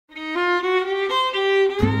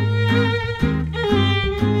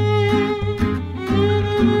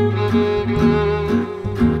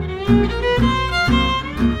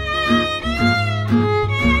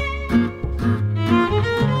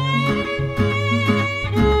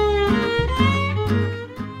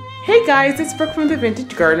Hey guys, it's Brooke from The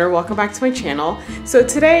Vintage Gardener. Welcome back to my channel. So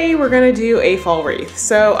today we're gonna do a fall wreath.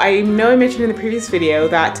 So I know I mentioned in the previous video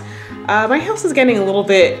that my house is getting a little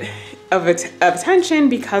bit of attention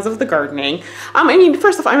because of the gardening. I mean,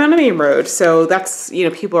 first off, I'm on a main road, so that's, you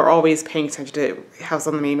know, people are always paying attention to a house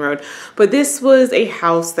on the main road. But this was a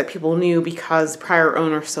house that people knew because prior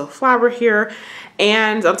owners still flower here.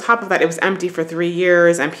 And on top of that, it was empty for 3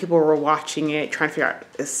 years and people were watching it, trying to figure out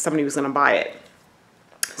if somebody was gonna buy it.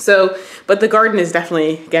 So, but the garden is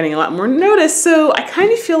definitely getting a lot more notice, so I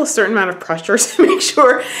kind of feel a certain amount of pressure to make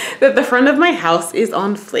sure that the front of my house is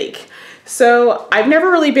on flake. So I've never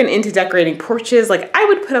really been into decorating porches. Like, I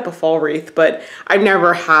would put up a fall wreath, but I've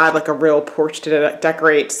never had like a real porch to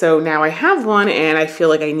decorate. So now I have one and I feel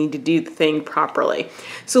like I need to do the thing properly.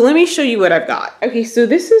 So let me show you what I've got. Okay, so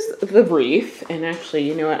this is the wreath, and actually,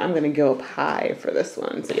 you know what? I'm gonna go up high for this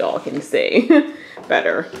one so y'all can see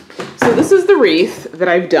better. So this is the wreath that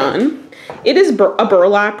I've done. It is a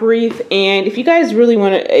burlap wreath, and if you guys really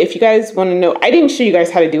want to, know, I didn't show you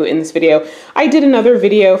guys how to do it in this video. I did another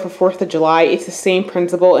video for 4th of July. It's the same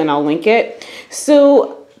principle, and I'll link it.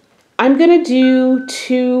 So I'm gonna do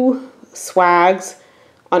 2 swags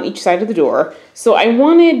on each side of the door. So I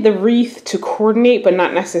wanted the wreath to coordinate, but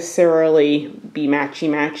not necessarily be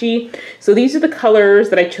matchy-matchy. So these are the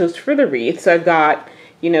colors that I chose for the wreath. So I've got,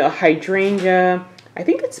 you know, a hydrangea. I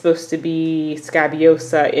think it's supposed to be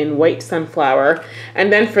scabiosa in white sunflower.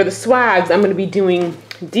 And then for the swags, I'm going to be doing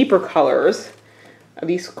deeper colors.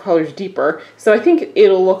 These colors deeper. So I think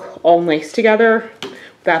it'll look all nice together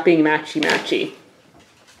without being matchy-matchy.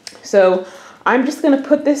 So I'm just going to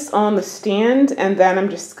put this on the stand, and then I'm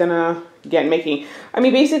just going to get making. I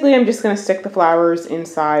mean, basically, I'm just going to stick the flowers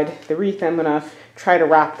inside the wreath. I'm going to try to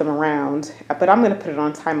wrap them around, but I'm going to put it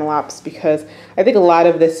on time-lapse because I think a lot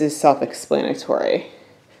of this is self-explanatory.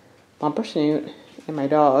 Bumper snoot, and my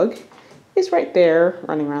dog is right there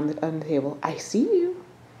running around on the table. I see you.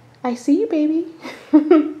 I see you, baby.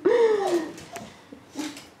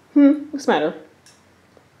 What's the matter?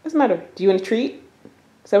 What's the matter? Do you want a treat?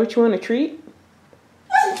 Is that what you want, a treat?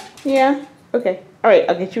 Yeah? Okay. All right,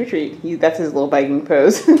 I'll get you a treat. That's his little begging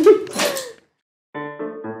pose.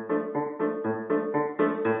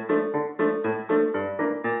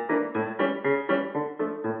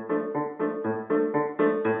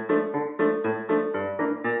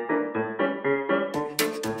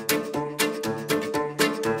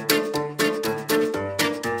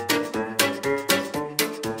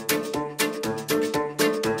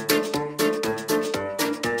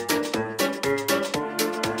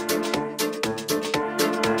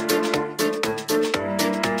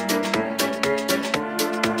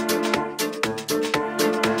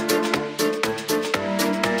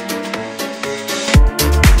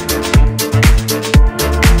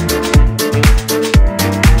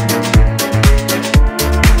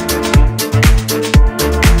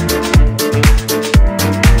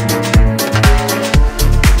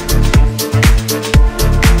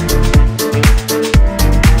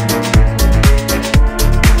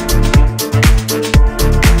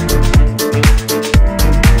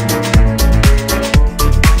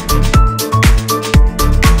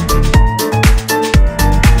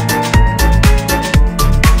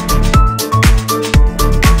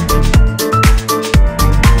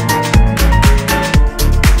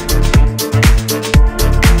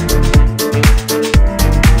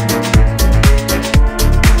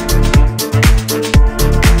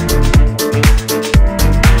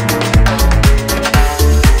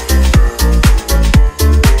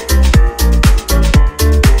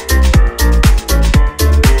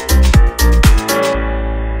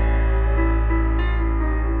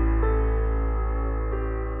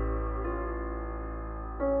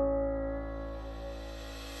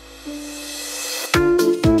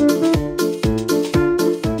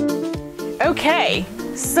 Okay,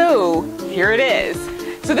 so here it is.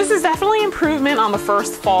 So this is definitely improvement on the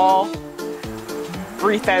first fall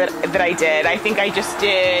wreath that I did. I think I just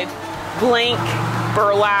did blank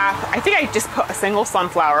burlap. I think I just put a single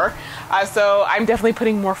sunflower. So I'm definitely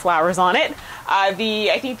putting more flowers on it. I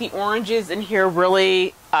think the oranges in here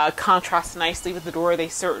really contrast nicely with the door. They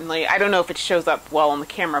certainly, I don't know if it shows up well on the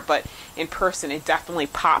camera, but in person it definitely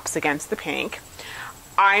pops against the pink.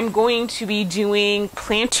 I'm going to be doing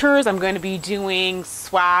planters. I'm going to be doing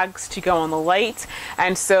swags to go on the light.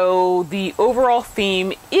 And so the overall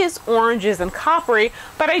theme is oranges and coppery,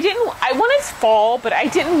 but I wanted fall, but I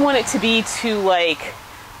didn't want it to be too like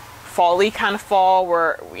fall-y kind of fall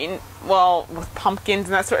where, well, with pumpkins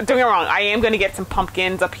and that sort of, don't get me wrong, I am going to get some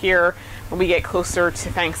pumpkins up here when we get closer to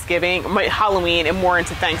Thanksgiving, Halloween and more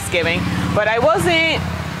into Thanksgiving, but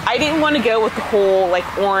I didn't want to go with the whole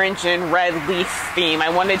like orange and red leaf theme. I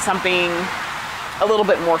wanted something a little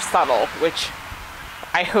bit more subtle, which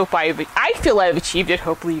I feel I've achieved it.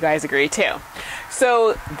 Hopefully you guys agree too.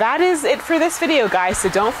 So that is it for this video, guys. So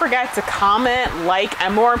don't forget to comment, like,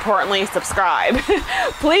 and more importantly, subscribe.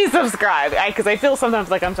 Please subscribe, because I feel sometimes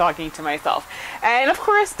like I'm talking to myself. And of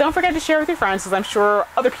course, don't forget to share with your friends, because I'm sure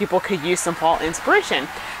other people could use some fall inspiration.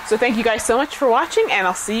 So thank you guys so much for watching, and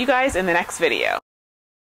I'll see you guys in the next video.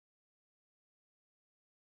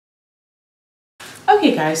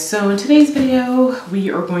 Okay guys, so in today's video,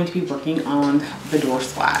 we are going to be working on the door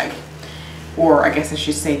swag, or I guess I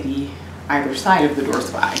should say the either side of the door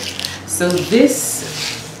swag. So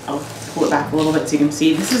this, I'll pull it back a little bit so you can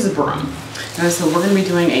see, this is a broom. And so we're going to be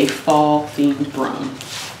doing a fall themed broom.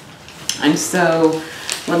 And so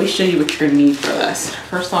let me show you what you're going to need for this.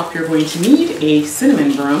 First off, you're going to need a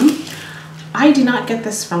cinnamon broom. I did not get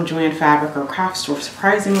this from Joann Fabric or Craft Store.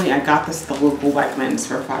 Surprisingly, I got this at the local Wegmans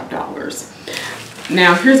for $5.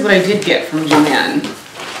 Now, here's what I did get from Joann.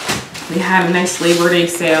 They had a nice Labor Day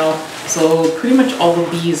sale, so pretty much all of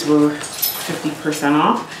these were 50%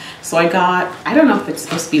 off. So I got, I don't know if it's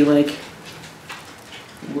supposed to be like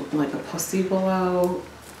a pussy willow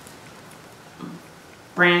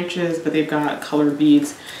branches, but they've got colored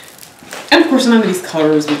beads. And of course, none of these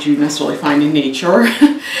colors would you necessarily find in nature.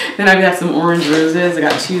 Then I've got some orange roses. I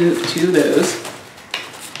got two of those.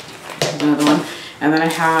 There's another one. And then I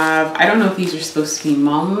have, I don't know if these are supposed to be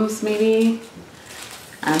mums, maybe.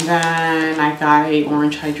 And then I got a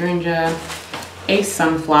orange hydrangea, a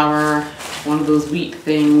sunflower, one of those wheat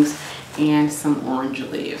things, and some orange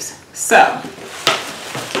leaves. So,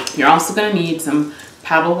 you're also gonna need some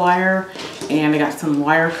paddle wire, and I got some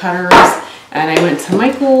wire cutters, and I went to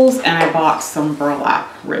Michael's and I bought some burlap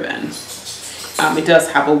ribbon. It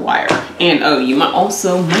does have a wire. And oh, you might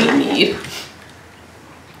also need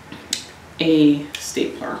a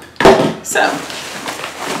stapler. So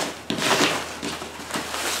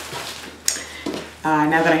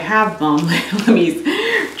now that I have them, let me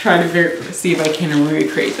try to see if I can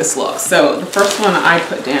recreate this look. So the first one I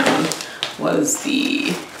put down was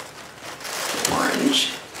the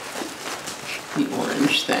orange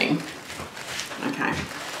thing. Okay.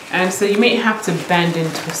 And so you may have to bend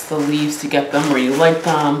and twist the leaves to get them where you like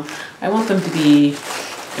them. I want them to be,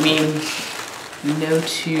 I mean, no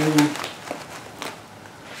two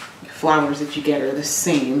flowers that you get are the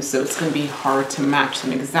same, so it's going to be hard to match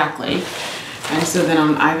them exactly. And so then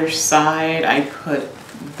on either side I put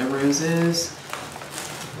the roses.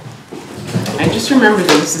 And just remember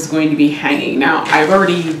that this is going to be hanging. Now I've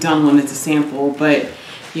already done one as a sample, but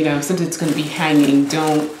you know, since it's going to be hanging,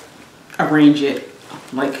 don't arrange it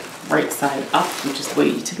like right side up, which is the way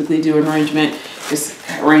you typically do an arrangement. Just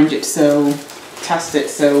arrange it so, test it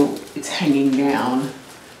so it's hanging down.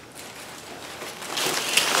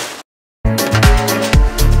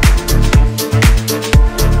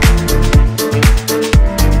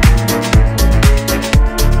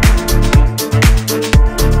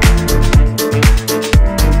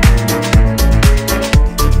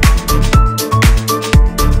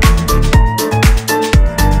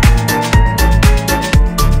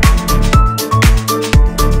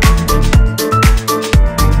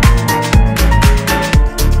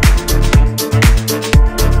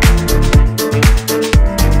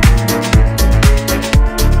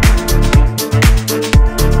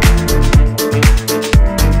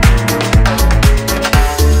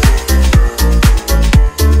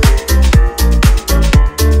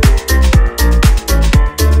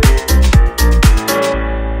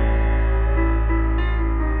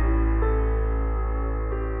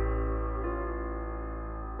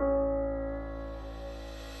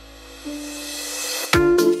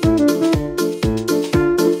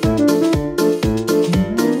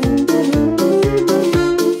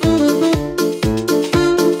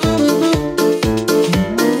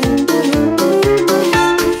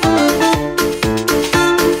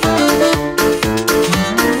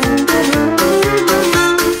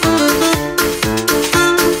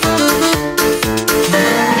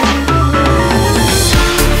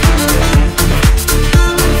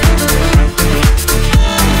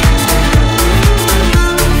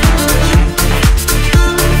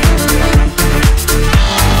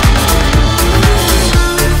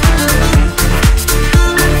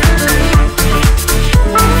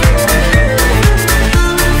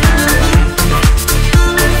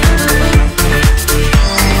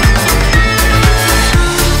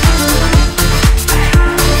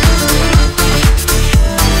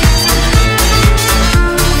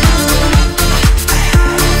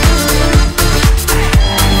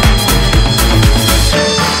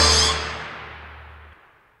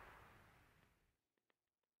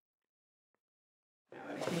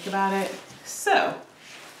 about it. So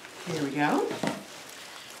here we go.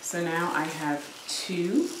 So now I have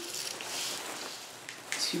two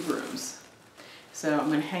brooms. So I'm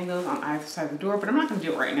going to hang those on either side of the door, but I'm not going to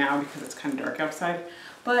do it right now because it's kind of dark outside.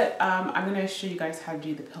 But I'm going to show you guys how to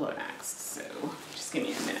do the pillow next. So just give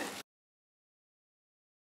me a minute.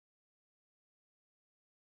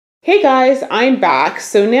 Hey guys, I'm back.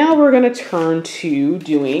 So now we're going to turn to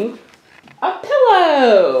doing a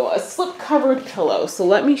pillow, a slip-covered pillow. So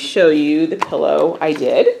let me show you the pillow I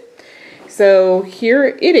did. So here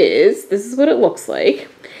it is. This is what it looks like.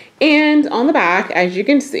 And on the back, as you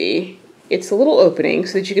can see, it's a little opening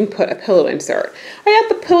so that you can put a pillow insert. I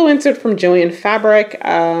got the pillow insert from Joann Fabric.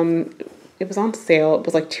 It was on sale. It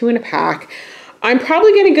was like 2 in a pack. I'm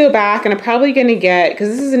probably going to go back and I'm probably going to get, because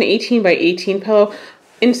this is an 18 by 18 pillow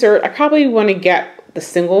insert, I probably want to get the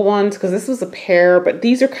single ones because this was a pair, but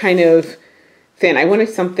these are kind of thin. I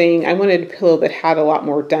wanted a pillow that had a lot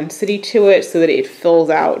more density to it so that it fills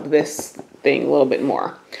out this thing a little bit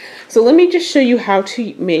more. So let me just show you how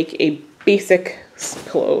to make a basic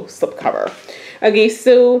pillow slip cover. Okay,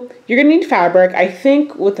 so you're gonna need fabric. I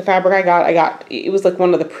think with the fabric I got it was like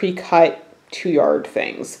one of the pre-cut 2-yard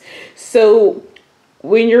things. So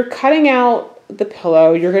when you're cutting out the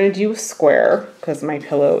pillow, you're gonna do a square because my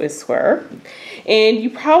pillow is square, and you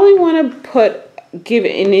probably want to give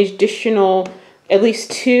an additional at least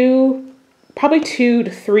probably 2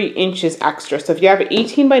 to 3 inches extra. So if you have an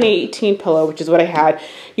 18 by 18 pillow, which is what I had,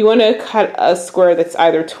 you want to cut a square that's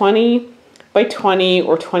either 20 by 20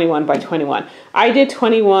 or 21 by 21. I did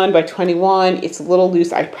 21 by 21. It's a little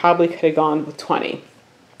loose. I probably could have gone with 20.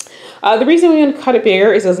 The reason we want to cut it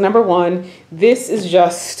bigger is because number one, this is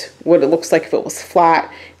just what it looks like if it was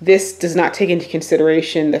flat. This does not take into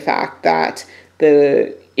consideration the fact that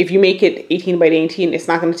if you make it 18 by 18, it's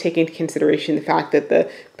not going to take into consideration the fact that the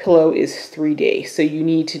pillow is 3D. So you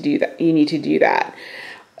need to do that. You need to do that.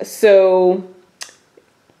 So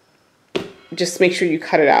just make sure you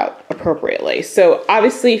cut it out appropriately. So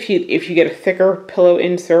obviously, if you get a thicker pillow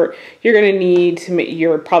insert, you're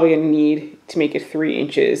probably going to need to make it 3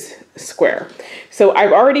 inches square. So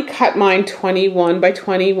I've already cut mine 21 by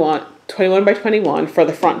 21 for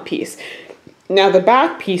the front piece. Now the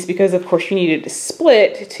back piece, because of course you needed to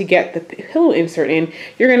split to get the pillow insert in,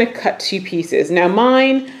 you're going to cut 2 pieces. Now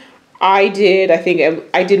mine, I think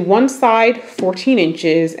I did one side 14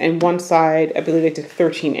 inches and one side, I believe I did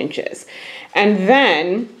 13 inches. And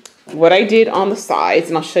then what I did on the sides,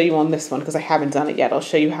 and I'll show you on this one because I haven't done it yet. I'll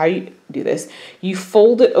show you how you do this. You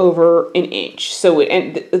fold it over an inch. So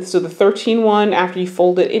the 13 one, after you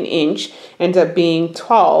fold it an inch, ends up being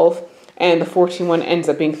 12. And the 14 one ends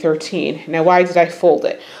up being 13. Now, why did I fold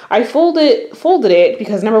it? I folded it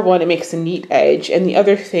because number one, it makes a neat edge. And the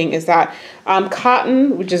other thing is that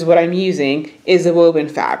cotton, which is what I'm using, is a woven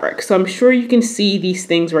fabric. So I'm sure you can see these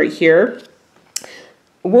things right here.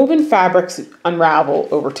 Woven fabrics unravel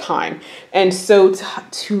over time. And so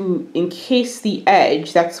to encase the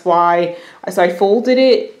edge, that's why, so I folded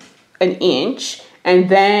it an inch and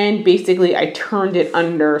then basically I turned it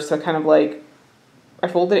under. So kind of like, I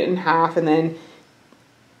folded it in half and then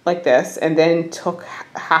like this, and then took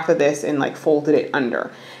half of this and like folded it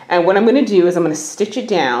under. And what I'm going to do is I'm going to stitch it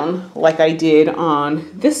down like I did on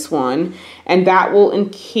this one, and that will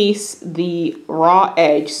encase the raw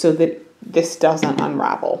edge so that this doesn't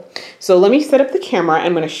unravel. So let me set up the camera.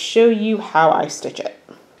 I'm going to show you how I stitch it.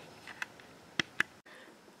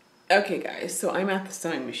 Okay guys, so I'm at the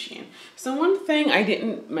sewing machine. So one thing I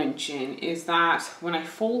didn't mention is that when I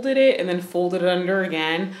folded it and then folded it under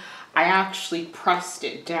again, I actually pressed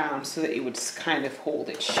it down so that it would kind of hold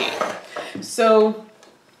its shape. So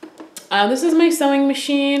this is my sewing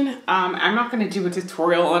machine. I'm not going to do a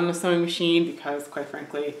tutorial on the sewing machine because quite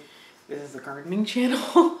frankly, this is a gardening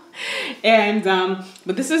channel. And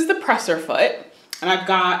but this is the presser foot, and I've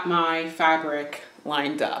got my fabric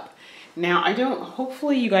lined up. Now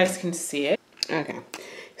hopefully you guys can see it. Okay,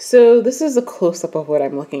 so this is a close-up of what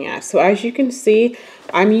I'm looking at. So as you can see,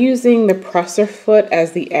 I'm using the presser foot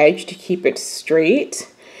as the edge to keep it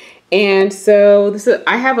straight. And so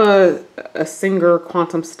I have a Singer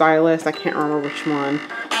Quantum Stylus, I can't remember which one,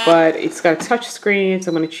 but it's got a touch screen,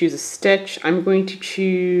 so I'm going to choose a stitch. I'm going to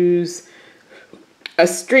choose a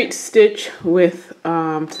straight stitch with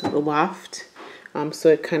to the left, so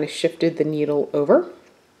it kind of shifted the needle over.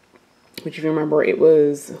 Which if you remember, it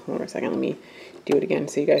was, hold on a second, let me do it again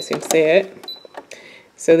so you guys can see it.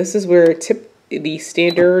 So this is where the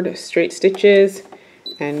standard straight stitch is,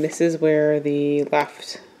 and this is where the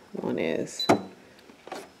left one is,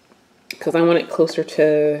 because I want it closer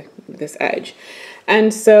to this edge.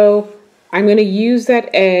 And so I'm going to use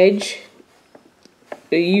that edge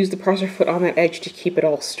use the presser foot on that edge to keep it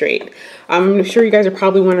all straight. I'm sure you guys are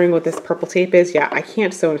probably wondering what this purple tape is. Yeah, I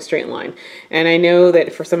can't sew in a straight line. And I know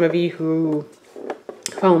that for some of you who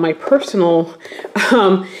follow my personal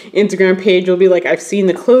Instagram page, you'll be like, I've seen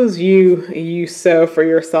the clothes you sew for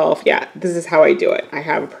yourself. Yeah, this is how I do it. I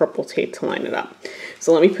have a purple tape to line it up.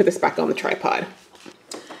 So let me put this back on the tripod.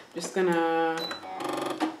 Just gonna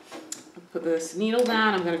put this needle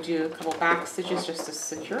down. I'm gonna do a couple back stitches just to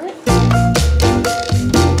secure it.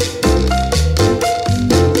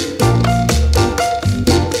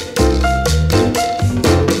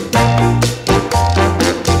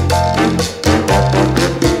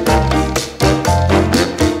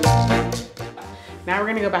 Now we're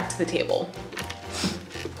gonna go back to the table.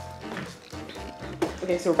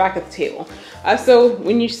 Okay, so we're back at the table. So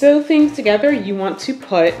when you sew things together, you want to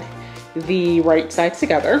put the right sides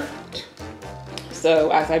together.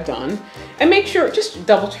 So as I've done, and make sure, just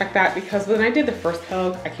double check that, because when I did the first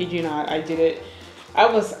hook, I kid you not, I did it, I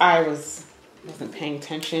wasn't paying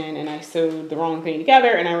attention, and I sewed the wrong thing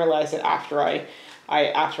together, and I realized it after I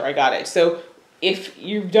got it. So if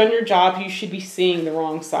you've done your job, you should be seeing the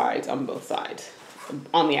wrong sides on both sides,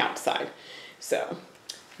 on the outside. So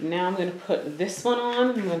now I'm going to put this one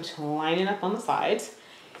on. I'm going to line it up on the sides.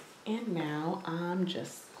 And now I'm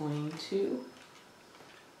just going to...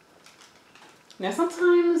 Now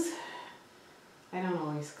sometimes I don't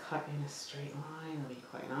always cut in a straight line, I'll be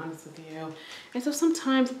quite honest with you. And so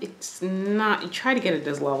sometimes it's not, you try to get it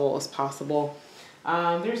as level as possible.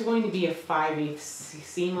 There's going to be a 5/8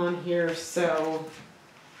 seam on here, so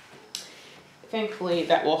thankfully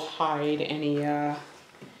that will hide any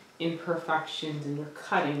imperfections in your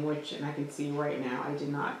cutting, which, and I can see right now, I did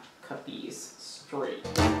not cut these straight.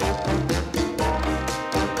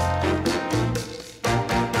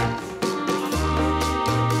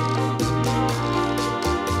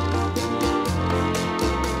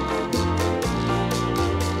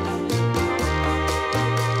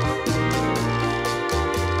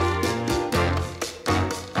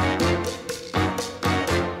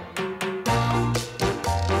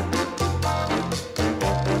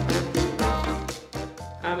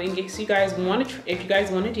 In case you guys want to, if you guys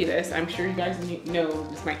want to do this, I'm sure you guys know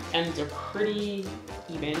this, my ends are pretty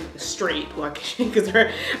even, straight, because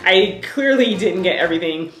I clearly didn't get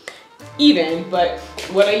everything even, but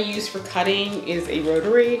what I use for cutting is a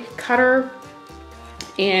rotary cutter,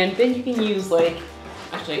 and then you can use, like,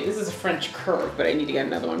 actually this is a French curve, but I need to get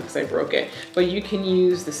another one because I broke it, but you can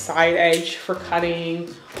use the side edge for cutting,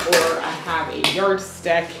 or I have a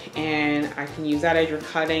yardstick and I can use that edge for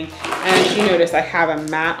cutting. And as you notice, I have a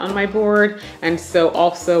mat on my board, and so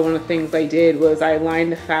also one of the things I did was I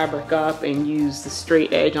lined the fabric up and used the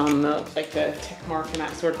straight edge on the, like, the tick mark and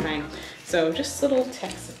that sort of thing. So just little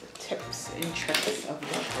tips and tricks of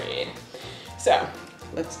the trade. So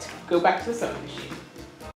let's go back to the sewing machine.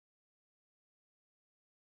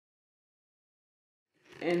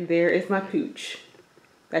 And there is my pooch.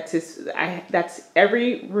 That's his, that's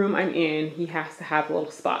every room I'm in, he has to have a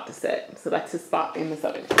little spot to sit. So that's his spot in the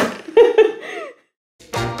sewing machine.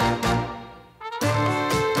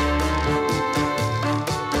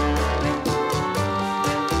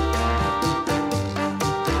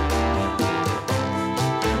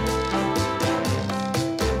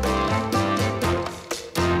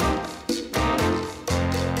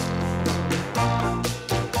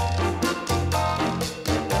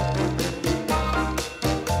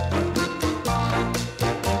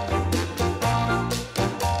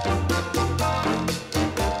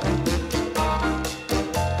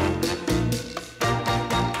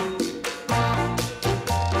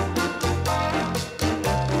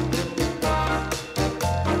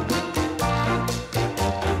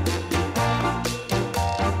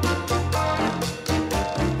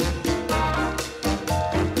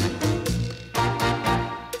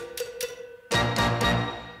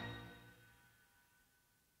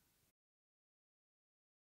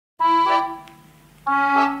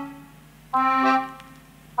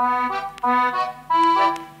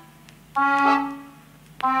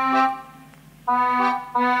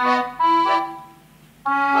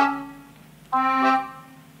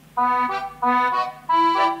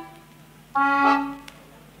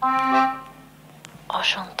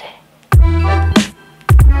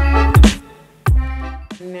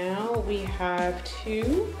 Now we have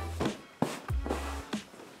two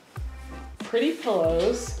pretty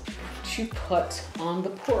pillows to put on the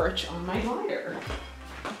porch on my glider.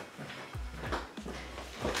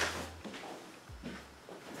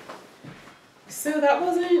 So that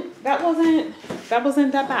wasn't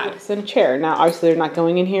that bad. It's in a chair. Now obviously they're not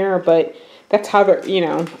going in here, but that's how they're, you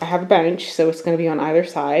know, I have a bench, so it's going to be on either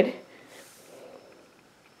side.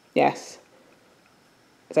 Yes.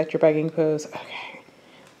 Is that your begging pose? Okay.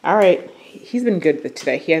 All right. He's been good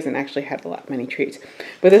today. He hasn't actually had many treats,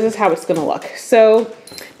 but this is how it's going to look. So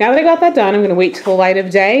now that I got that done, I'm going to wait till the light of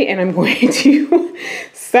day, and I'm going to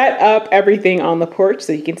set up everything on the porch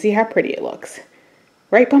so you can see how pretty it looks.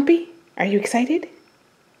 Right, Bumpy? Are you excited?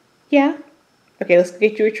 Yeah? Okay, let's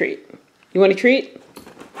get you a treat. You want a treat?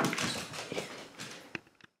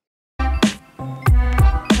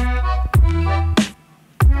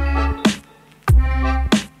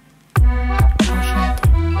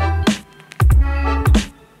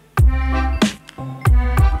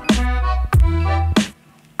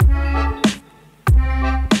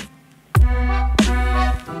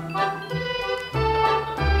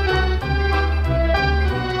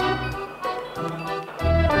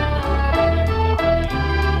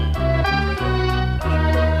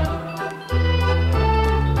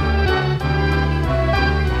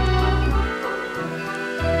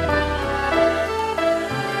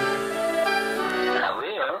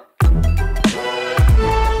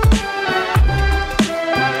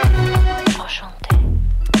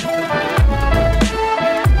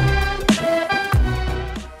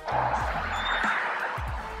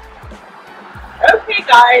 Okay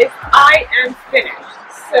guys, I am finished.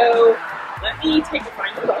 So let me take a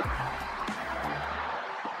final look.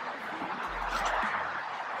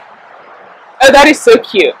 Oh, that is so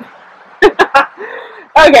cute.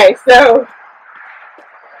 Okay, so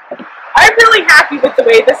I'm really happy with the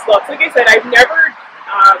way this looks. Like I said, I've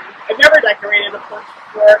never decorated a porch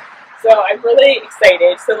before, so I'm really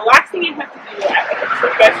excited. So the last thing I have to do, so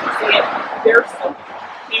you guys can see it, there are some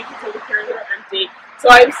paintings over here that are empty. So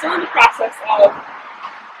I'm still in the process of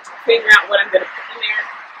figuring out what I'm going to put in there,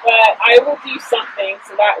 but I will do something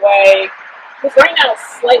so that way, because right now it's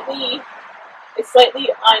slightly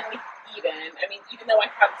uneven. I mean, even though I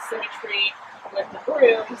have symmetry with the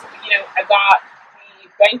brooms, you know, I got the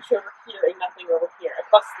bench over here and nothing over here. I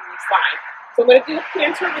busted the side. So I'm going to do the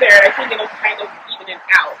plants over there, and I think it'll kind of even it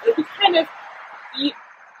out. It'll be kind of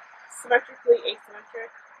symmetrically asymmetric,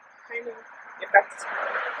 kind of, if that's.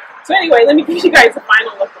 So anyway, let me give you guys a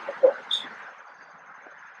final look of